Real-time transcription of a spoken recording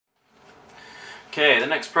Okay, the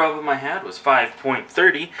next problem I had was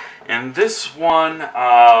 5.30, and this one,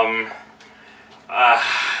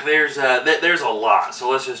 there's a lot,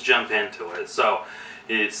 so let's just jump into it. So,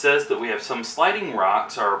 it says that we have some sliding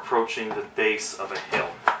rocks are approaching the base of a hill.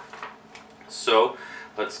 So,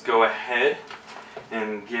 let's go ahead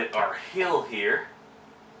and get our hill here,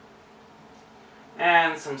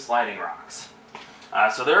 and some sliding rocks.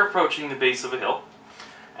 So they're approaching the base of a hill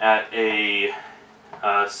at a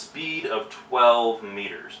speed of 12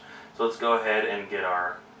 meters. So let's go ahead and get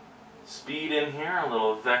our speed in here, a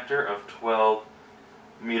little vector of 12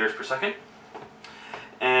 meters per second.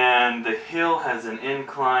 And the hill has an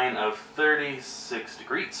incline of 36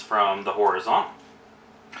 degrees from the horizontal.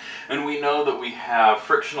 And we know that we have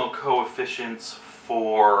frictional coefficients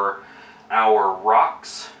for our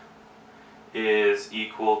rocks is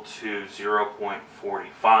equal to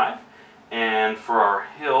 0.45. And for our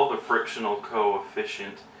hill, the frictional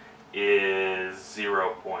coefficient is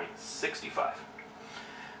 0.65.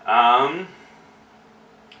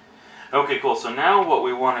 Okay, cool. So now what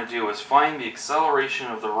we want to do is find the acceleration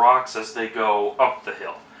of the rocks as they go up the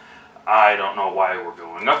hill. I don't know why we're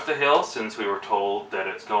going up the hill since we were told that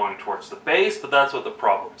it's going towards the base, but that's what the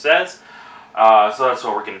problem says. So that's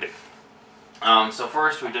what we're going to do. So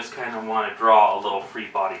first we just kind of want to draw a little free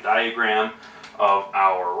body diagram of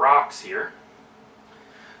our rocks here.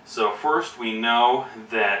 So first we know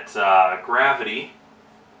that gravity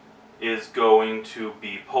is going to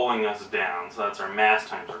be pulling us down. So that's our mass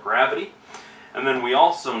times our gravity. And then we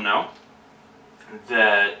also know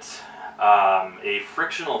that a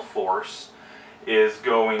frictional force is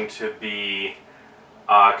going to be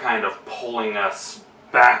kind of pulling us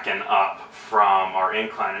back and up from our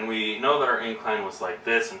incline. And we know that our incline was like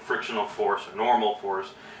this, and frictional force or normal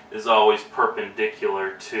force is always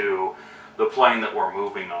perpendicular to the plane that we're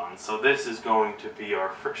moving on. So this is going to be our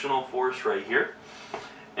frictional force right here.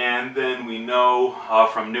 And then we know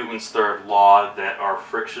from Newton's third law that our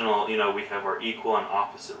frictional, we have our equal and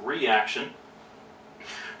opposite reaction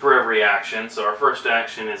for every action. So our first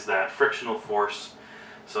action is that frictional force.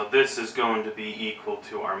 So this is going to be equal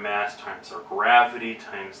to our mass times our gravity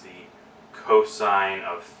times the cosine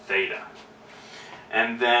of theta.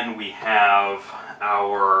 And then we have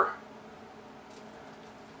our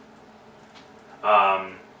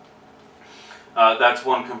that's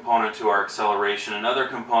one component to our acceleration. Another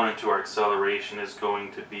component to our acceleration is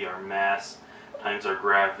going to be our mass times our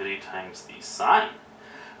gravity times the sine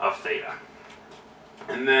of theta.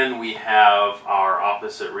 And then we have our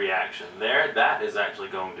opposite reaction there. That is actually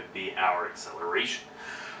going to be our acceleration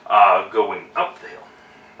going up the hill.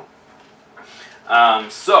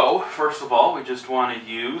 So, first of all, we just want to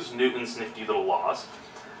use Newton's nifty little laws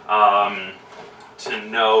to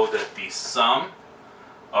know that the sum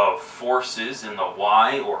of forces in the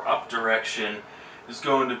y or up direction is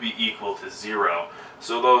going to be equal to 0.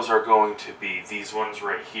 So those are going to be these ones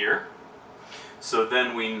right here. So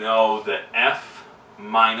then we know that F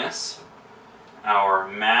minus our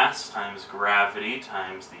mass times gravity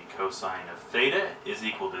times the cosine of theta is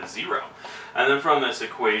equal to 0. And then from this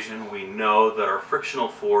equation we know that our frictional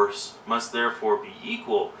force must therefore be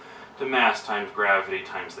equal to mass times gravity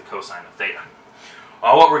times the cosine of theta.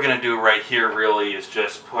 What we're going to do right here really is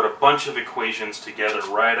just put a bunch of equations together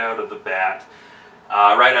right out of the bat,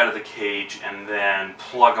 right out of the cage, and then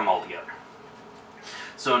plug them all together.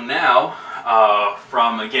 So now,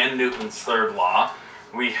 from again Newton's third law,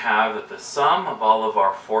 we have that the sum of all of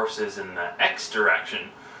our forces in the x direction,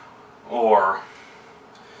 or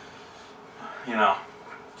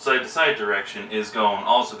side to side direction, is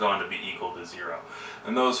also going to be equal to 0.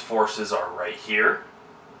 And those forces are right here.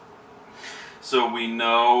 So we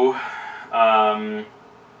know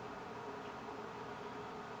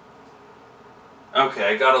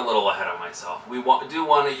okay, I got a little ahead of myself. We do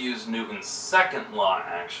want to use Newton's second law,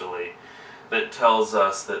 actually, that tells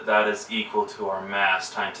us that that is equal to our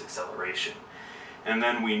mass times acceleration. And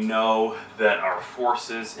then we know that our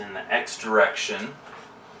forces in the x direction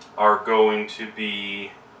are going to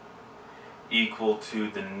be equal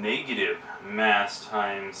to the negative mass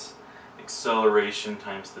times acceleration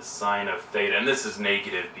times the sine of theta. And this is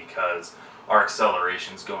negative because our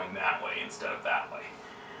acceleration is going that way instead of that way.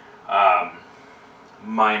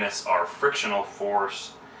 Minus our frictional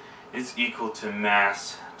force is equal to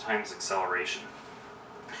mass times acceleration.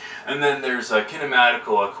 And then there's a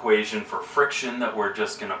kinematical equation for friction that we're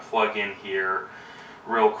just going to plug in here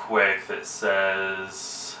real quick that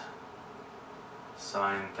says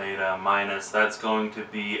sine theta minus, that's going to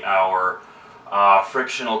be our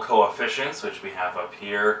frictional coefficients, which we have up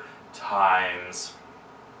here, times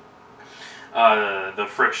the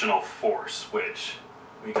frictional force, which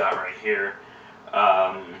we got right here,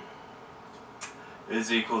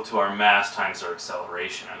 is equal to our mass times our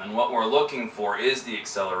acceleration. And then what we're looking for is the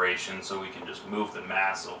acceleration, so we can just move the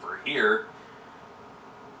mass over here.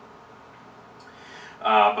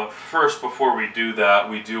 But first, before we do that,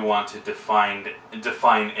 we do want to define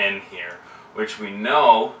n here, which we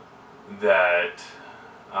know that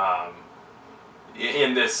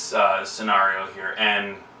in this scenario here,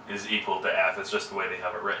 n is equal to f. It's just the way they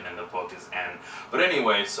have it written in the book is n. But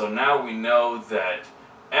anyway, so now we know that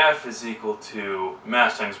F is equal to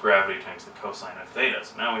mass times gravity times the cosine of theta.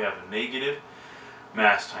 So now we have a negative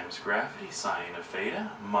mass times gravity sine of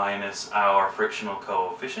theta minus our frictional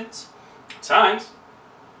coefficients times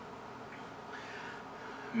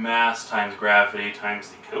mass times gravity times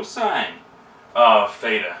the cosine of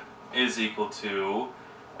theta is equal to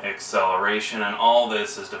acceleration, and all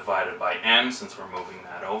this is divided by n since we're moving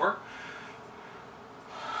that over.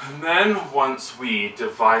 And then once we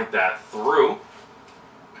divide that through,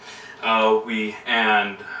 we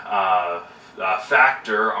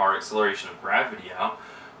factor our acceleration of gravity out,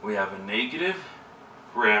 we have a negative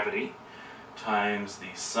gravity times the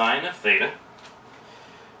sine of theta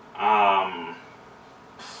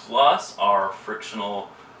plus our frictional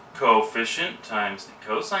coefficient times the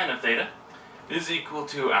cosine of theta is equal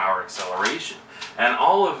to our acceleration. And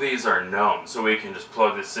all of these are known, so we can just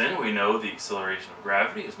plug this in. We know the acceleration of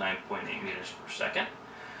gravity is 9.8 meters per second.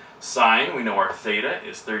 Sine, we know our theta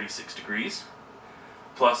is 36 degrees,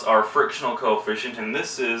 plus our frictional coefficient, and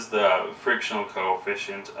this is the frictional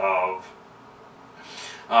coefficient of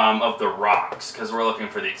the rocks, because we're looking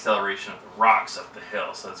for the acceleration of the rocks up the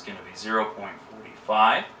hill. So it's going to be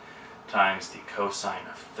 0.45 times the cosine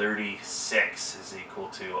of 36 is equal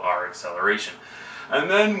to our acceleration. And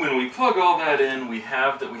then when we plug all that in, we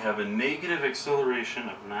have a negative acceleration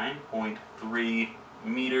of 9.3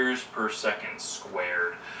 meters per second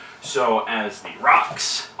squared. So as the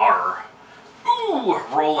rocks are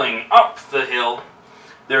rolling up the hill,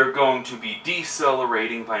 they're going to be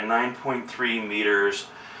decelerating by 9.3 meters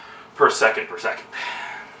per second.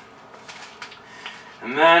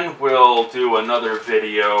 And then we'll do another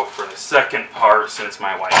video for the second part since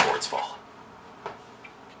my whiteboard's full.